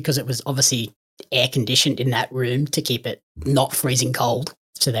chapsticks because it was obviously air conditioned in that room to keep it not freezing cold.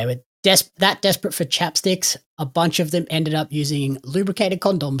 So they were that desperate for chapsticks. A bunch of them ended up using lubricated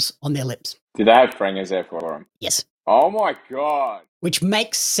condoms on their lips. Did they have frangers there for them? Yes. Oh my God. Which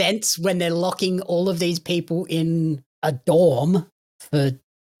makes sense when they're locking all of these people in a dorm for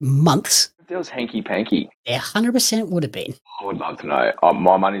months. If there was hanky-panky. There 100% would have been. I would love to know.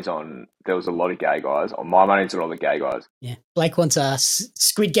 My money's on, there was a lot of gay guys. My money's on all the gay guys. Yeah. Blake wants a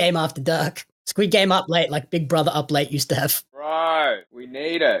Squid Game after dark. Squid Game up late, like Big Brother up late used to have. Bro, we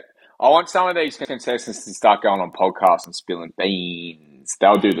need it. I want some of these contestants to start going on podcasts and spilling beans.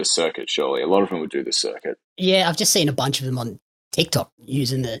 They'll do the circuit, surely. A lot of them will do the circuit. Yeah, I've just seen a bunch of them on TikTok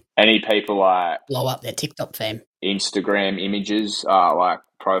using the Any people like blow up their TikTok fame. Instagram images, like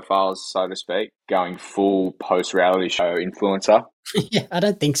profiles, so to speak, going full post-reality show influencer? Yeah, I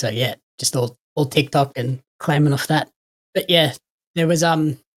don't think so yet. Just all TikTok and claiming off that. But yeah, there's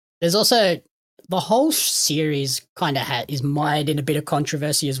also the whole series kind of is mired in a bit of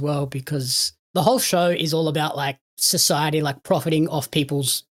controversy as well, because the whole show is all about like society like profiting off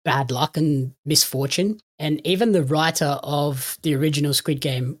people's bad luck and misfortune. And even the writer of the original Squid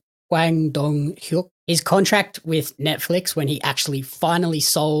Game, Hwang Dong-hyuk, his contract with Netflix when he actually finally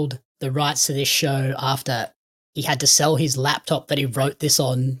sold the rights to this show after he had to sell his laptop that he wrote this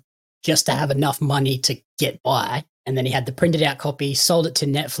on just to have enough money to get by. And then he had the printed out copy, sold it to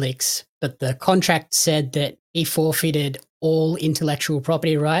Netflix. But the contract said that he forfeited all intellectual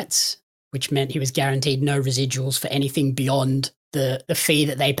property rights, which meant he was guaranteed no residuals for anything beyond the fee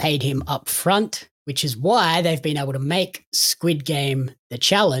that they paid him up front, which is why they've been able to make Squid Game the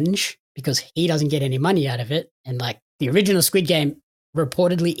challenge, because he doesn't get any money out of it. And like the original Squid Game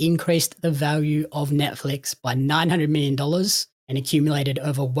reportedly increased the value of Netflix by $900 million and accumulated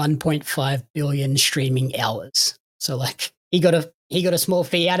over 1.5 billion streaming hours. So like he got a small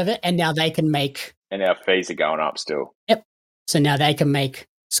fee out of it, and now they can make. And our fees are going up still. Yep. So now they can make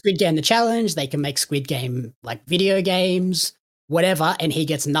Squid Game the challenge. They can make Squid Game like video games, whatever, and he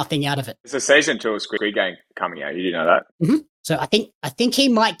gets nothing out of it. It's a season 2 of Squid Game coming out. You didn't know that? Mm-hmm. So I think he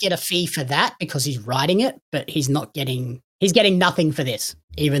might get a fee for that because he's writing it, but he's getting nothing for this,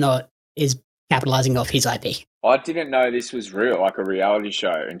 even though it is capitalizing off his IP. I didn't know this was real, like a reality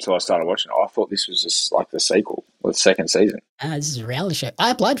show, until I started watching it. I thought this was just like the sequel or the second season. This is a reality show. I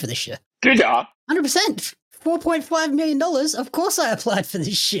applied for this show. Did ya? 100%. $4.5 million. Of course I applied for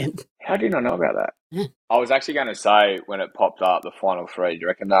this shit. How did I know about that? Yeah. I was actually going to say when it popped up, the final 3, do you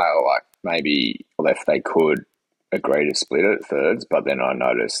reckon they were like maybe if they could agree to split it thirds, but then I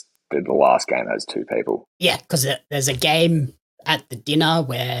noticed that the last game has 2 people. Yeah, because there's a game at the dinner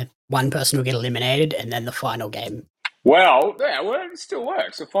where one person will get eliminated, and then the final game. Well, yeah, it still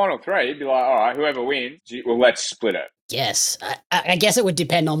works. The final 3, you'd be like, all right, whoever wins, well, let's split it. Yes, I guess it would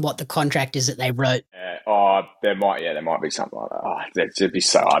depend on what the contract is that they wrote. There might be something like that. That'd be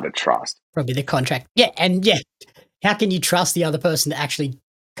so hard to trust. Probably the contract. Yeah, and yeah, how can you trust the other person to actually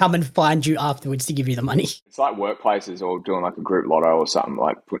come and find you afterwards to give you the money? It's like workplaces or doing like a group lotto or something,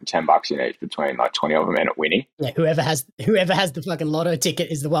 like putting $10 in each between like 20 of them and it winning. Yeah, whoever has the fucking lotto ticket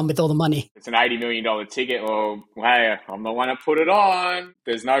is the one with all the money. It's an $80 million ticket. Well, hey, I'm the one that put it on.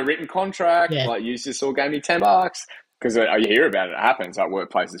 There's no written contract. Yeah. Like, you just all gave me $10. Because you hear about it. It happens, like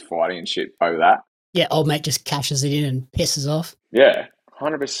workplaces fighting and shit over that. Yeah, old mate just cashes it in and pisses off. Yeah,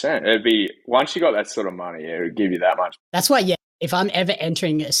 100%. It'd be, once you got that sort of money, it would give you that much. That's why, yeah, if I'm ever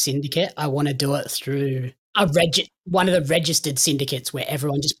entering a syndicate, I want to do it through one of the registered syndicates where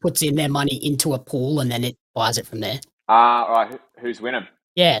everyone just puts in their money into a pool and then it buys it from there. Right, who's winning?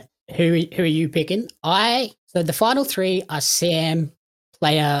 Yeah, who are you picking? So the final 3 are Sam,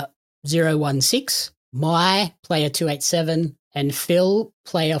 player 016, my player 287, and Phil,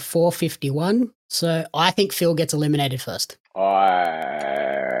 player 451. So I think Phil gets eliminated first. We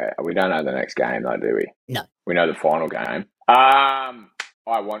don't know the next game though, do we? No. We know the final game. I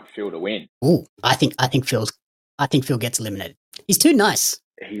want Phil to win. Ooh, I think Phil gets eliminated. He's too nice.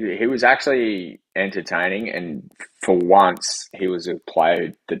 He was actually entertaining, and for once he was a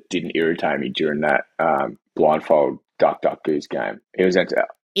player that didn't irritate me during that blindfold duck goose game. He was entertaining.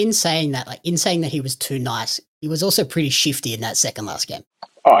 In saying that he was too nice, he was also pretty shifty in that second last game.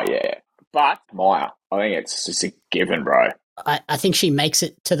 Oh, yeah. But Maya, I think it's just a given, bro. I think she makes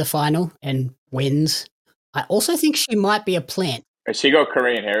it to the final and wins. I also think she might be a plant. Has she got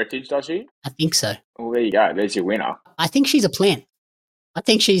Korean heritage, does she? I think so. Well, there you go. There's your winner. I think she's a plant. I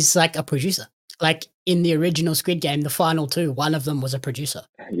think she's like a producer. Like in the original Squid Game, the final 2, one of them was a producer.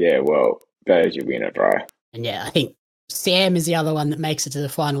 Yeah, well, there's your winner, bro. And yeah, I think Sam is the other one that makes it to the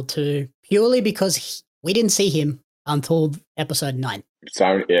final 2 purely because we didn't see him until episode 9.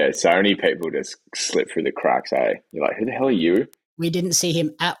 So many people just slip through the cracks, eh? You're like, who the hell are you? We didn't see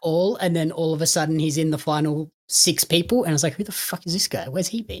him at all, and then all of a sudden he's in the final 6 people, and I was like, who the fuck is this guy? Where's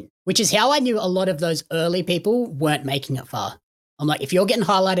he been? Which is how I knew a lot of those early people weren't making it far. I'm like, if you're getting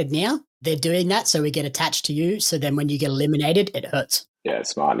highlighted now, they're doing that so we get attached to you, so then when you get eliminated, it hurts. Yeah,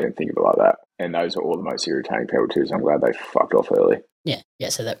 smart. I didn't think of it like that. And those are all the most irritating people too, so I'm glad they fucked off early. Yeah,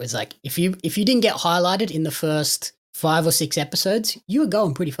 so that was like, if you didn't get highlighted in the first 5 or 6 episodes, you were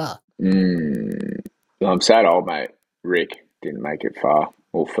going pretty far. I'm sad old mate Rick didn't make it far.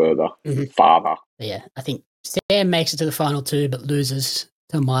 or further, Mhm. farther. Yeah, I think Sam makes it to the final two, but loses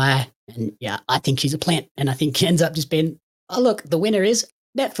to Maya. And yeah, I think she's a plant. And I think ends up just being, oh, look, the winner is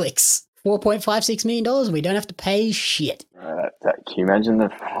Netflix. $4.56 million. We don't have to pay shit. Can you imagine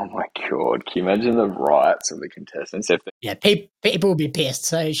oh my God, can you imagine the rights of the contestants? Yeah, people will be pissed.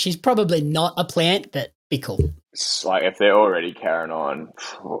 So she's probably not a plant, but be cool. Like if they're already carrying on.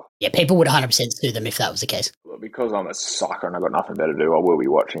 Yeah, people would 100% sue them if that was the case. Well, because I'm a sucker and I've got nothing better to do, I will be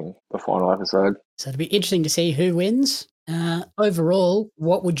watching the final episode. So it'll be interesting to see who wins. Overall,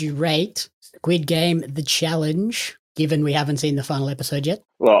 what would you rate Squid Game The Challenge, given we haven't seen the final episode yet?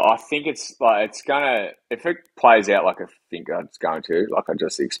 Well, I think it's gonna, if it plays out like I think it's going to, like I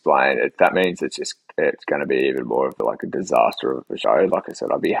just explained, that means it's going to be even more of like a disaster of a show. Like I said,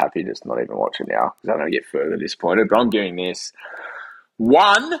 I'd be happy just not even watching now because I'm going to get further disappointed. But I'm giving this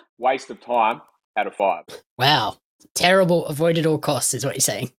 1 waste of time out of 5. Wow. Terrible, avoid at all costs is what you're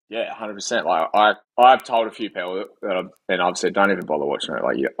saying. Yeah, 100%. Like I've told a few people and I've said, don't even bother watching it.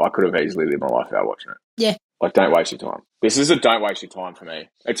 Like I could have easily lived my life without watching it. Yeah. Like, don't waste your time. This is a don't waste your time for me.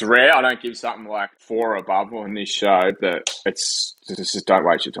 It's rare I don't give something like 4 or above on this show that it's just don't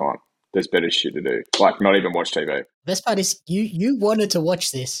waste your time. There's better shit to do. Like, not even watch TV. Best part is you wanted to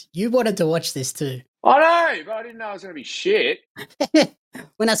watch this. You wanted to watch this too. I know, but I didn't know it was going to be shit.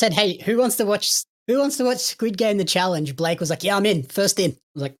 When I said, hey, who wants to watch Squid Game The Challenge? Blake was like, yeah, I'm in. First in. I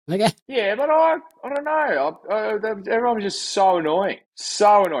was like, okay. Yeah, but I don't know. Everyone was just so annoying.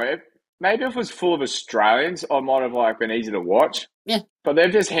 So annoying. Maybe if it was full of Australians, I might have been easy to watch. Yeah. But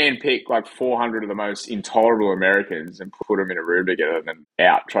they've just handpicked 400 of the most intolerable Americans and put them in a room together and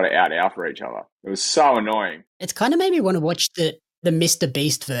try to out-alpha each other. It was so annoying. It's kind of made me want to watch the Mr.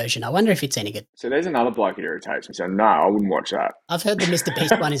 Beast version. I wonder if it's any good. So there's another bloke that irritates me. So no, I wouldn't watch that. I've heard the Mr.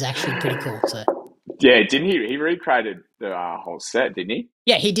 Beast one is actually pretty cool. So yeah, didn't he? He recreated the whole set, didn't he?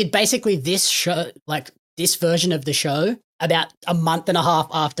 Yeah, he did basically this show, this version of the show, about a month and a half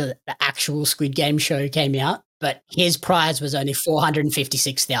after the actual Squid Game show came out. But his prize was only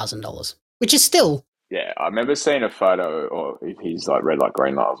 $456,000, which is still. Yeah, I remember seeing a photo, or if he's red like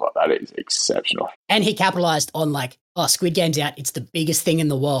green light, I was like, that is exceptional. And he capitalized on Squid Game's out, it's the biggest thing in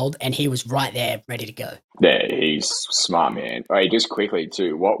the world, and he was right there, ready to go. Yeah, he's smart, man. Hey, just quickly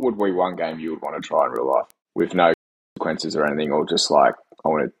too, what would be one game you would want to try in real life with no consequences or anything, or just I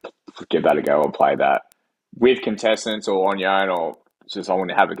want to give that a go or play that with contestants or on your own, or just I want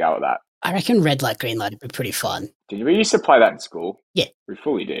to have a go at that? I reckon red light, green light would be pretty fun. Did we used to play that in school? Yeah. We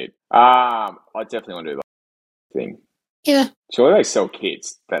fully did. I definitely want to do that thing. Yeah. Surely they sell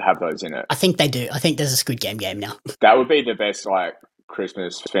kits that have those in it. I think they do. I think there's a Squid Game now. That would be the best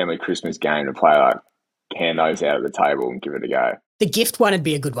family Christmas game to play, hand those out of the table and give it a go. The gift one would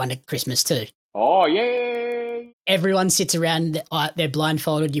be a good one at Christmas too. Oh, yeah. Everyone sits around, they're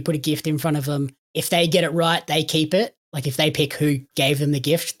blindfolded, you put a gift in front of them. If they get it right, they keep it. If they pick who gave them the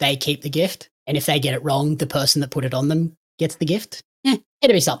gift, they keep the gift. And if they get it wrong, the person that put it on them gets the gift. Yeah,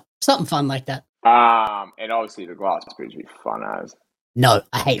 it'd be something fun like that. And obviously the glass bridge would be fun as. No,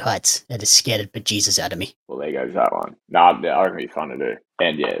 I hate heights. That is scared the bejesus out of me. Well, there goes that one. No, I reckon it'd be fun to do.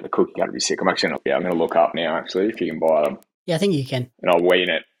 And yeah, the cookie got to be sick. I'm going to look up now, actually, if you can buy them. Yeah, I think you can. And I'll wean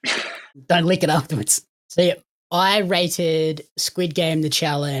it. Don't lick it afterwards. So yeah, I rated Squid Game The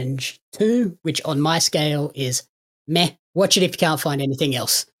Challenge 2, which on my scale is meh. Watch it if you can't find anything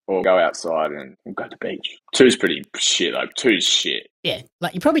else. Or go outside and go to the beach. 2's pretty shit, though. 2's shit. Yeah,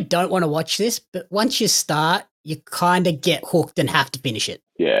 you probably don't want to watch this, but once you start, you kind of get hooked and have to finish it.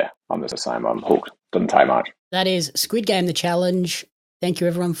 Yeah, I'm just the same. I'm hooked. Doesn't take much. That is Squid Game The Challenge. Thank you,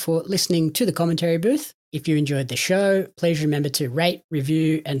 everyone, for listening to the commentary booth. If you enjoyed the show, please remember to rate,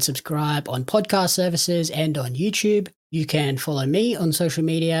 review, and subscribe on podcast services and on YouTube. You can follow me on social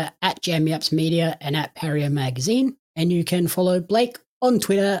media at JamieUpsMedia and at Pario Magazine. And you can follow Blake on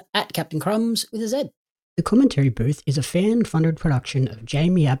Twitter at Captain Crumbs with a Z. The Commentary Booth is a fan-funded production of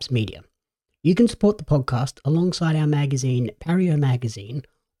Jamie Apps Media. You can support the podcast alongside our magazine, Pario Magazine,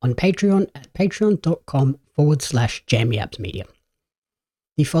 on Patreon at patreon.com/Jamie Apps Media.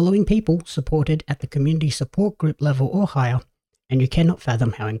 The following people supported at the community support group level or higher, and you cannot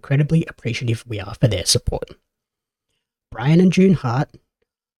fathom how incredibly appreciative we are for their support. Brian and June Hart,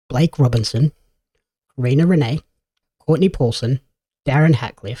 Blake Robinson, Rena Renee, Courtney Paulson, Darren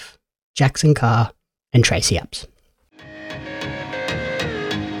Hatcliffe, Jackson Carr, and Tracy Apps.